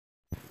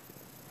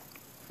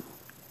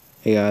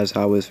Hey guys,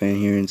 Hotwheels fan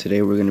here, and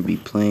today we're gonna be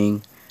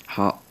playing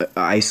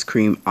ice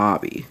cream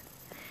obby.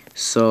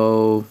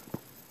 So,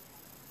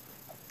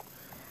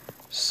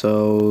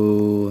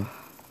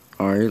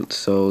 alright.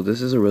 So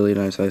this is a really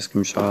nice ice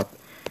cream shop.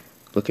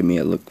 Look at me,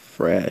 I look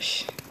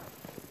fresh.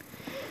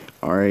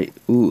 Alright.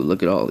 Ooh,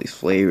 look at all these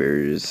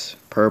flavors: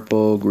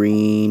 purple,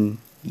 green,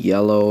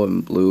 yellow,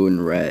 and blue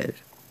and red.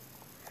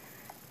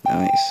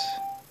 Nice.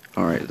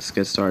 Alright, let's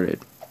get started.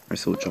 Alright,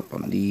 so we'll jump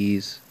on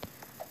these.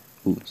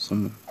 Ooh,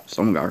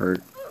 someone got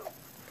hurt.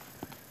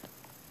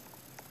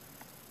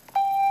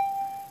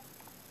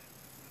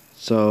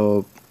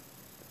 So,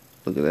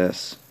 look at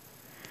this.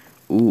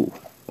 Ooh,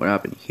 what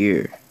happened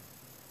here?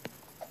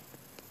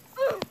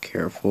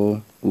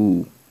 Careful.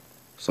 Ooh,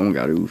 someone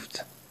got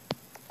oofed.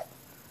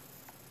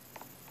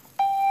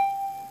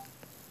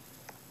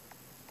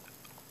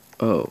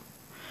 Oh,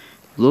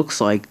 looks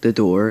like the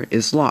door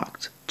is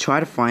locked. Try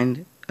to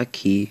find a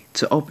key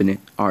to open it.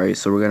 Alright,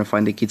 so we're gonna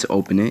find the key to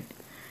open it.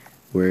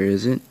 Where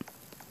is it?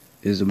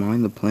 Is it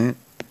mine, the plant?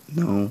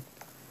 No.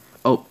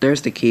 Oh,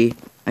 there's the key.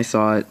 I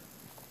saw it.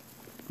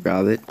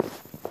 Grab it.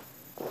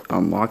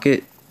 Unlock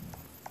it.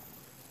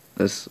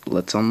 Let's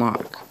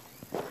unlock.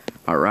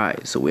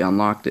 Alright, so we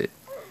unlocked it.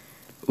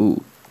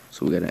 Ooh,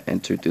 so we gotta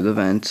enter through the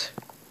vent.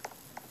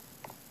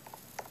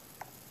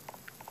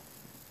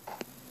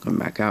 Come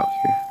back out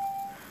here.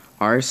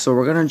 Alright, so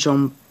we're gonna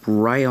jump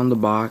right on the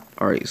box.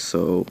 Alright,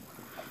 so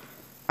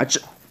man,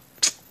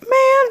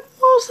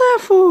 what was that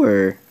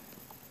for?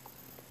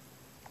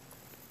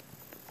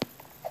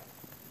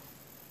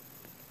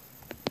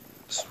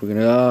 So we're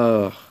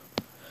gonna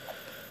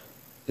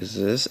is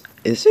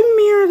it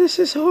me or this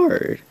is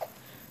hard?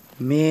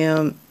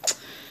 Man,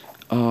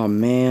 oh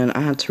man, I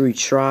had to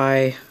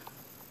retry.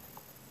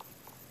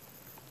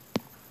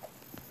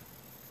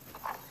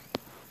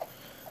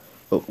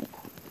 Oh,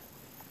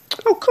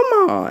 oh,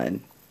 come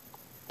on.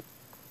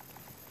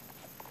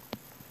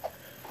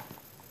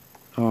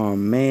 Oh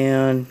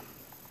man,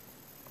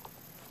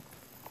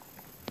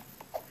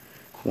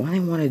 why do they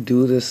want to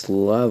do this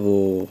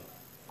level?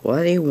 Why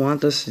do they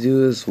want us to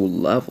do this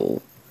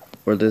level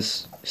or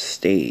this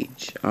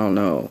stage? I don't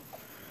know.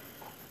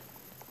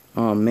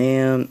 Oh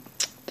man,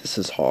 this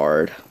is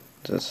hard.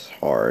 This is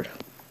hard.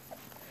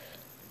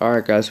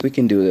 Alright guys, we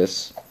can do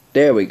this.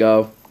 There we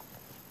go.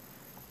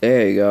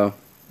 There you go.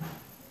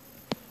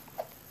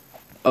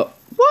 Oh,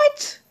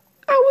 what?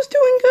 I was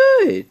doing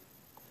good.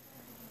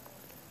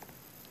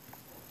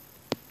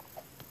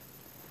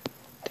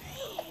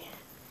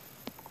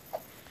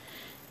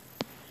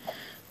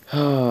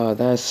 Oh,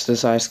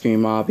 this ice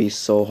cream obby is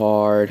so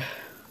hard.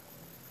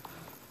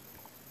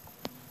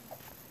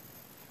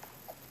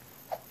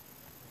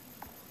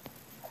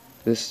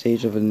 This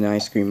stage of an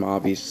ice cream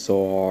obby is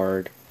so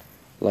hard.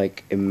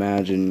 Like,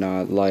 imagine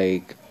not,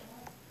 like...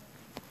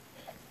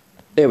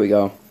 There we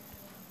go.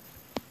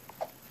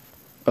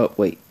 Oh,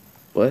 wait.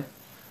 What?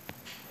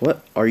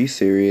 What? Are you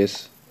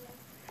serious?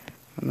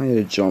 I'm not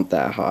gonna jump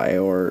that high,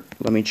 or...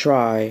 Let me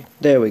try.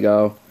 There we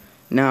go.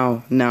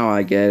 Now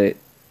I get it.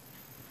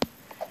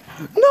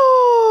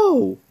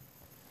 No!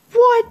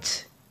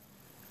 What?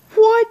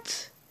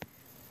 What?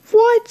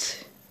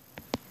 What?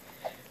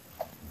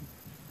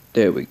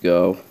 There we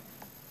go.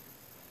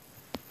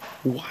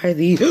 Why are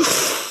these?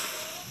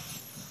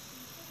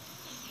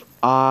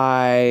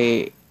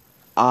 I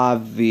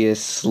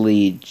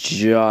obviously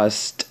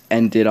just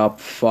ended up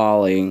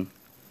falling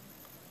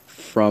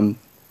from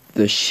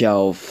the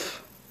shelf.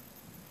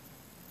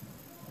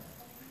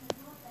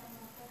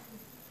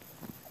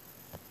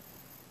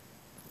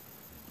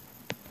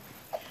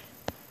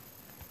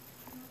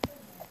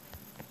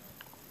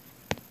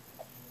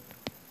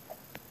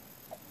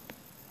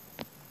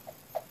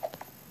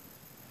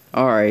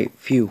 Alright,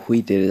 phew,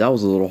 we did it. That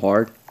was a little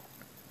hard.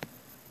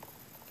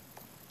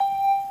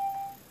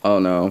 Oh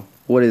no.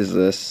 What is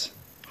this?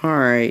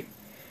 Alright.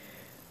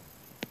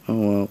 Oh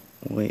well,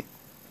 wait.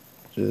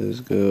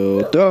 Just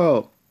go.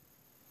 Oh!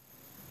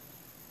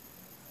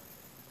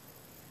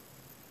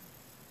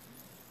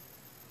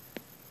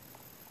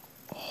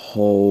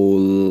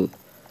 Hole.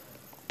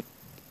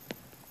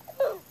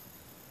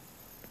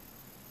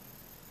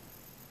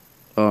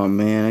 Oh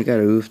man, I got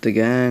oofed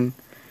again.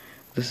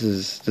 This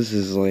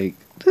is like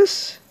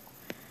this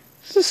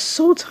is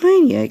so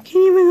tiny. I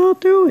can't even go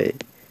through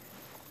it.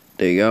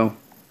 There you go.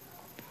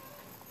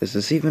 Is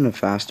this even a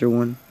faster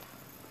one?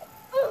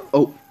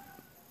 Oh.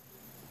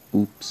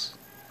 Oops.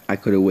 I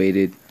could have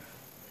waited.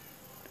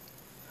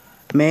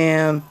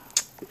 Man,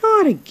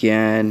 not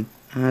again.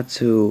 I had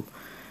to.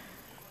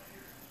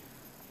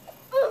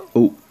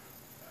 Oh.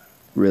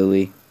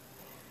 Really?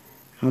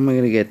 How am I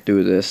gonna get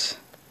through this?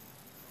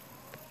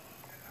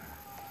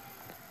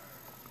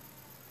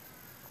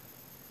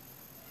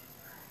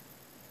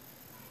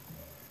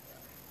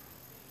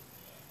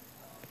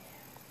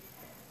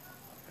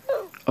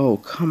 Oh,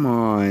 come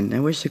on. I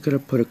wish I could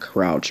have put a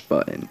crouch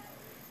button.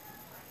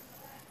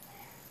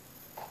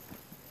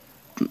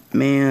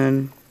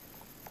 Man.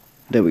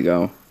 There we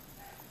go.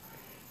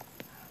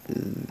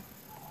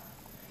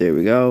 There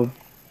we go.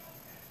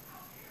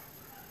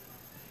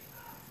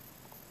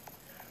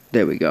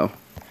 There we go.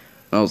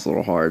 That was a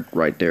little hard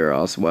right there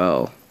as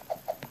well.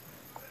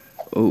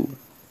 Oh.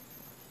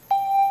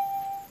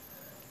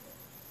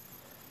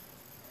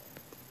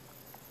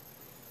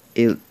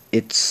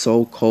 It's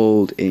so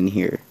cold in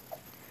here.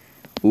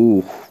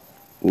 Ooh.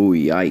 Ooh,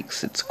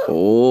 yikes. It's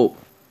cold.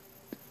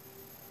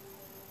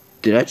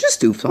 Did I just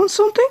do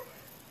something?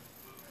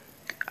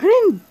 I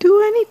didn't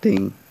do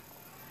anything.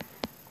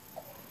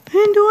 I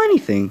didn't do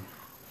anything.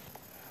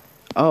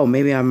 Oh,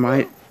 maybe I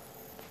might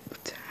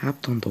have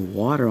tapped on the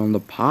water on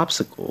the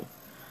popsicle.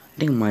 I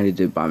think I might have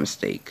did by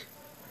mistake.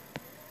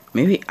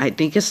 Maybe, I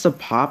think it's the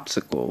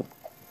popsicle.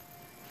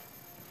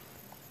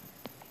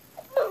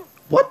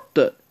 What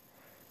the?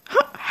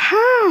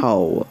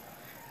 How?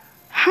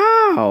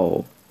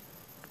 How?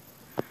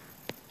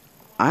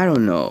 I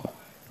don't know.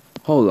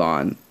 Hold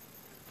on.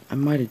 I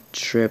might have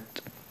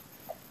tripped.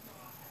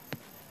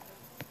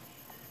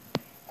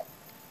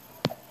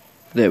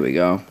 There we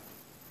go.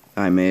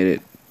 I made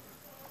it.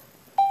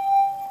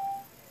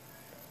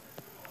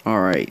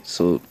 Alright,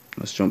 so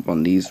let's jump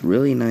on these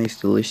really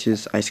nice,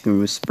 delicious ice cream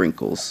with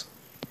sprinkles.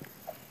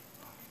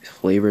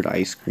 Flavored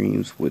ice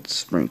creams with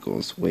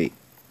sprinkles. Wait.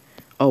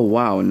 Oh,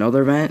 wow,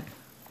 another vent?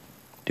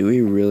 Do we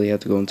really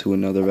have to go into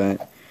another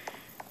vent?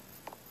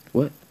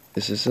 What?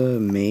 Is this a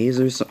maze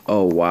or something?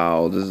 Oh,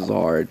 wow, this is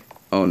hard.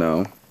 Oh,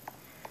 no.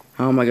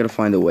 How am I gonna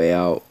find a way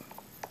out?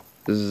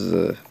 This is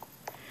a...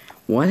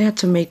 Why do they have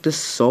to make this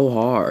so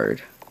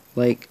hard?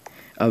 Like,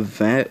 a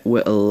vent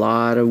with a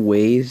lot of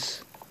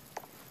ways?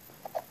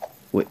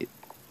 Wait,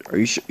 are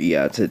you sure?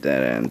 Yeah, it's a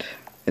dead end.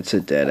 It's a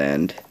dead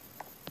end.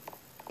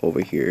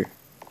 Over here.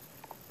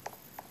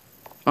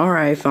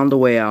 Alright, found a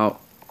way out.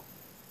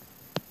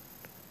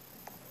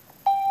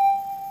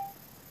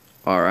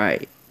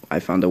 Alright, I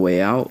found a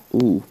way out.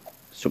 Ooh,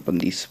 let's jump on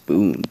these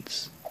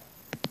spoons.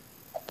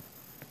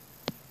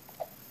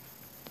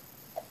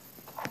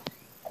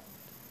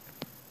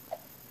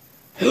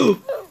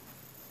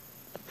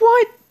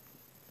 What?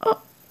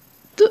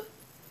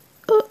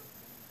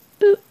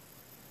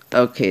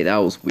 Okay, that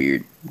was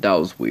weird. That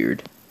was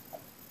weird.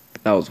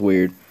 That was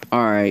weird.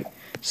 Alright,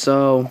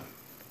 so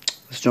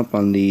let's jump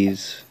on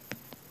these.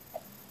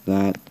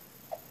 That.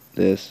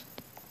 This.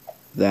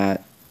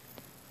 That.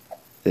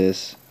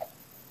 This.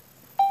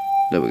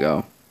 There we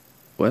go.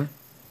 What?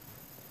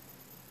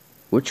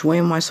 Which way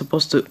am I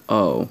supposed to?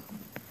 Oh,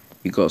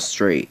 you go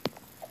straight.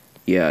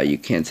 Yeah, you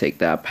can't take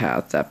that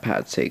path. That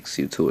path takes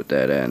you to a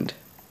dead end.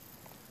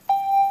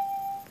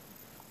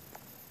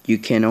 You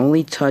can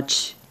only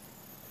touch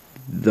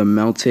the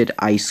melted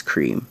ice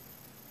cream.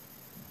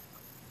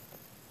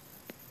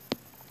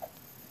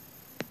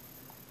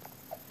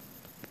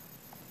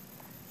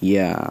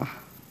 Yeah,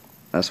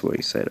 that's what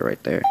he said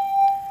right there.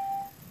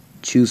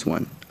 Choose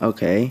one.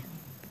 Okay.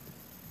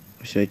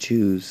 What should I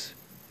choose?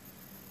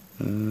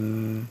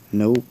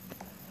 Nope.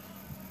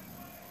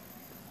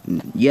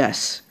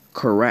 Yes,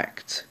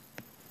 correct.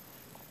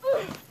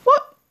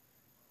 What?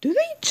 Do they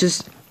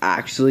just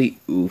actually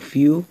oof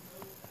you?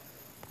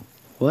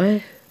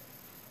 What?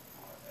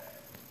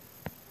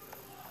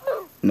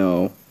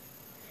 No.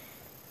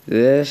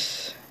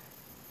 This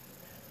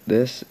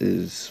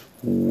is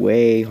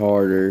way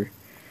harder.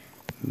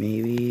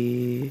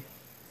 Maybe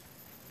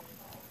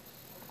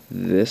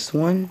this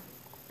one?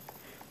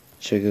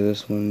 Check if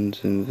this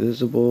one's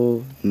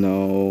invisible.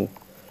 No.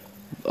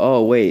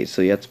 Oh, wait,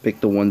 so you have to pick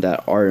the one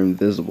that are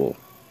invisible.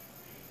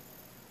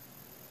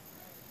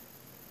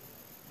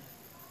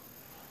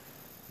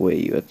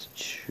 Wait, you have to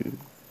choose.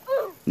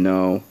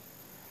 No.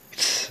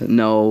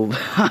 No.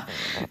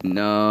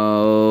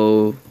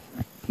 No.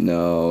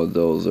 No,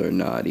 those are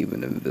not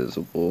even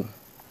invisible.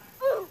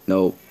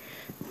 Nope.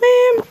 Man,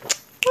 why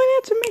do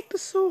you have to make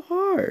this so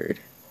hard?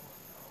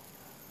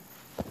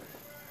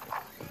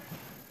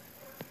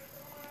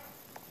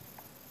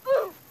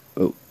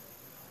 Oh.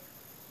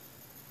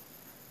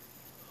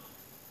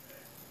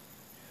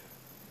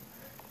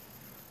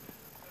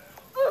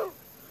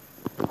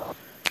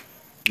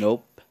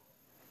 Nope.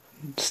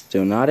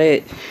 Still not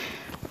it.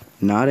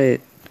 Not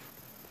it.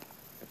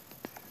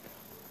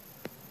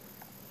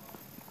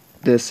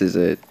 This is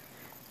it.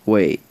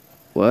 Wait,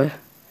 what?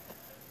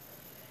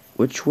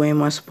 Which way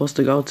am I supposed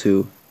to go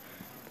to?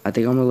 I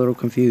think I'm a little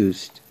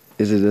confused.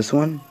 Is it this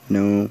one?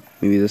 No.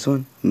 Maybe this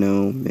one?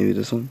 No. Maybe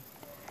this one?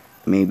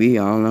 Maybe,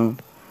 I don't know.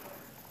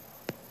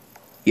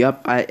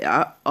 Yep,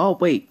 oh,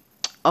 wait.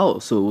 Oh,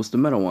 so it was the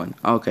middle one.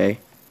 Okay.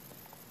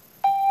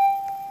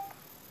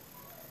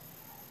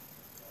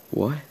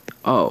 What?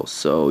 Oh,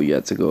 so you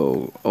have to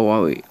go.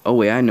 Oh, wait. Oh,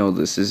 wait, I know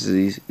this. This is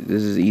easy.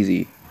 This is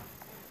easy.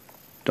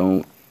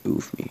 Don't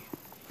oof me.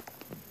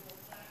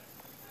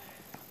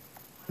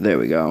 There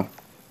we go.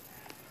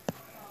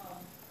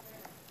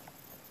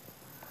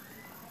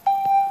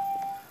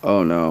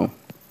 Oh, no.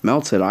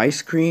 Melted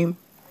ice cream?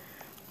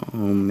 Oh,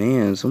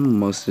 man. Someone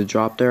must have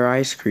dropped their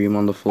ice cream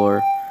on the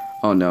floor.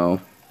 Oh,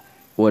 no.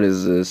 What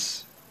is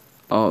this?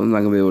 Oh, I'm not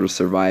gonna be able to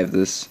survive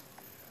this.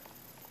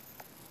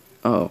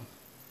 Oh.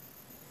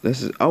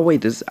 This is... Oh,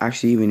 wait. This is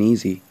actually even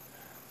easy.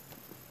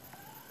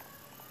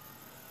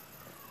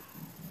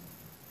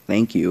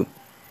 Thank you.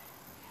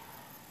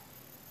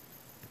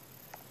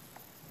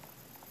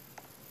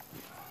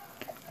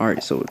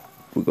 Alright, so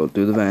we go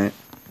through the vent.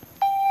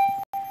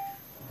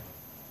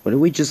 What did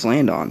we just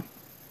land on?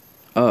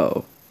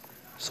 Oh,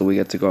 so we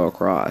get to go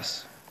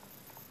across.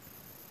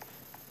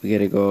 We get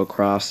to go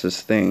across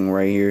this thing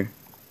right here.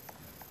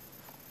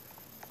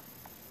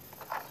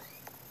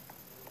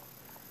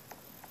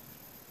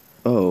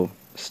 Oh,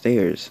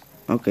 stairs.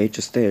 Okay,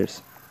 just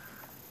stairs.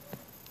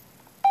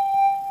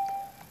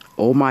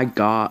 Oh my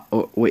god.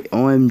 Oh, wait,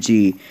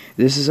 OMG.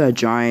 This is a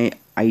giant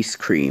ice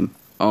cream.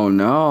 Oh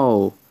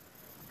no.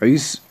 Are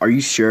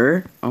you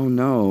sure? Oh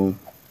no.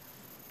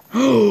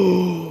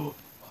 Oh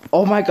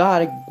my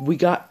god, we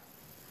got...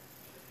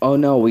 Oh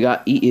no, we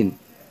got eaten.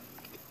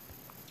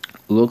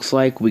 Looks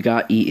like we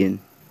got eaten.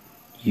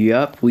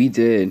 Yup, we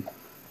did.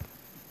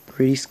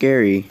 Pretty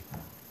scary.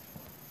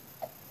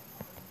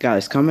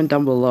 Guys, comment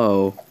down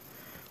below.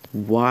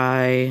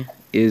 Why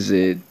is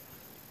it...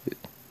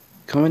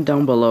 Comment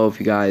down below if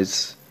you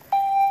guys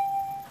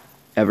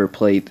ever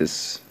played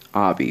this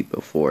obby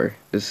before.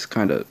 This is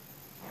kind of...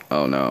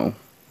 Oh no.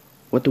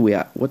 What do we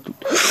have? What?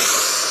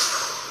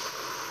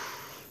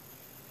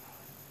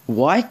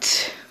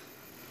 What?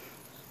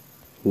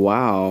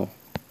 Wow.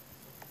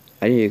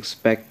 I didn't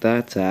expect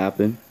that to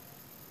happen.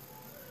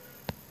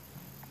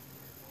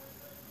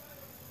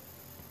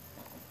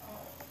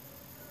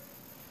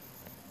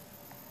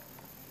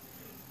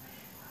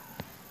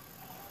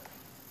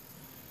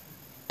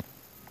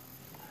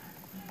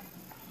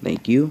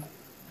 Thank you.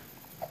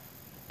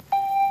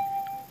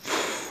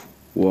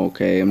 Well,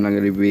 okay, I'm not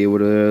gonna be able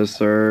to,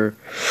 sir.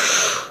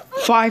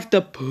 5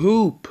 to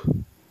poop.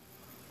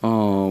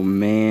 Oh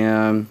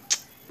man.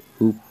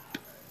 Poop.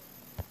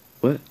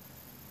 What?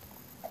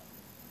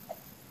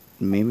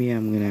 Maybe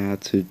I'm gonna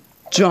have to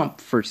jump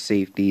for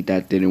safety.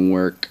 That didn't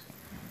work.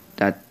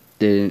 That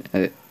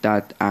didn't.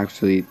 That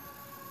actually.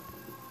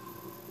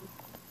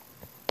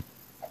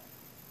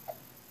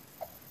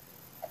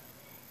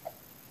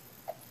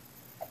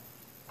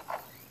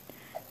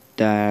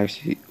 That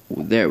actually.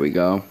 There we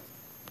go.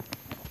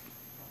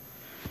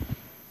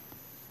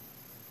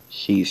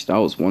 Jeez, that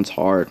was once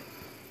hard.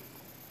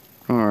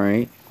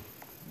 Alright.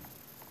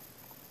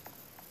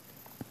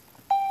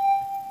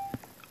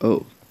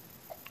 Oh.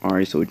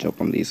 Alright, so we jump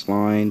on these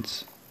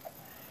lines.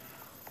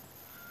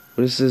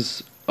 What is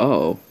this?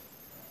 Oh.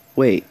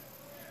 Wait.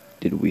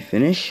 Did we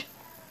finish?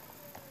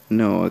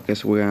 No, I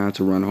guess we're gonna have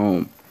to run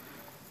home.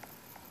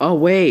 Oh,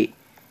 wait.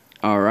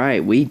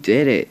 Alright, we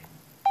did it.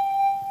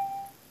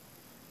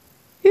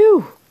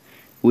 Phew.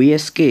 We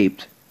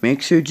escaped.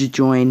 Make sure to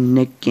join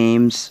Nick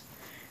Games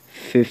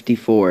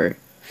 54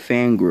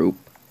 fan group.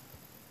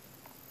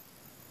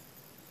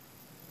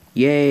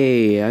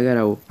 Yay! I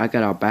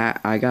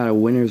got a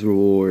winner's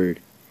reward.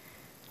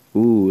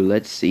 Ooh,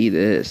 let's see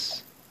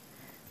this.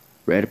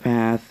 Red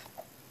path,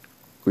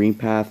 green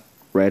path,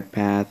 red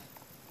path,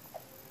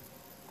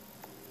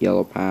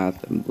 yellow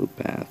path, and blue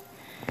path.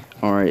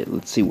 Alright,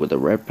 let's see what the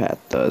red path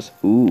does.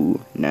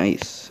 Ooh,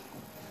 nice.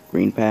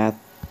 Green path.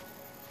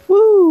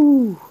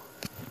 Woo!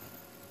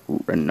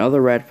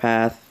 Another red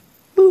path.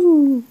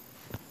 Woo!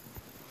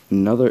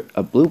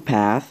 A blue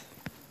path.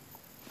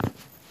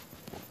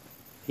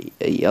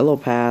 A yellow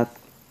path.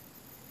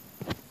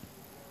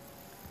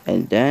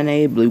 And then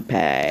a blue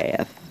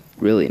path.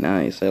 Really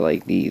nice. I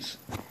like these.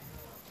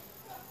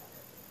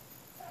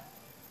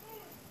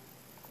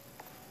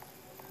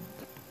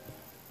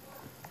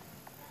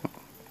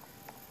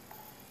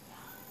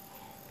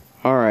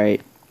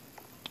 Alright.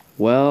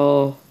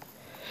 Well.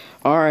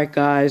 Alright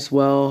guys.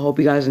 Well, hope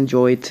you guys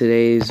enjoyed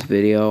today's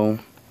video.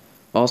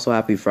 Also,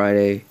 happy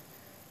Friday.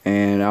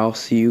 And I'll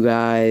see you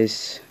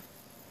guys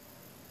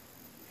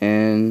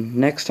and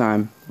next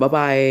time. Bye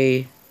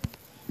bye.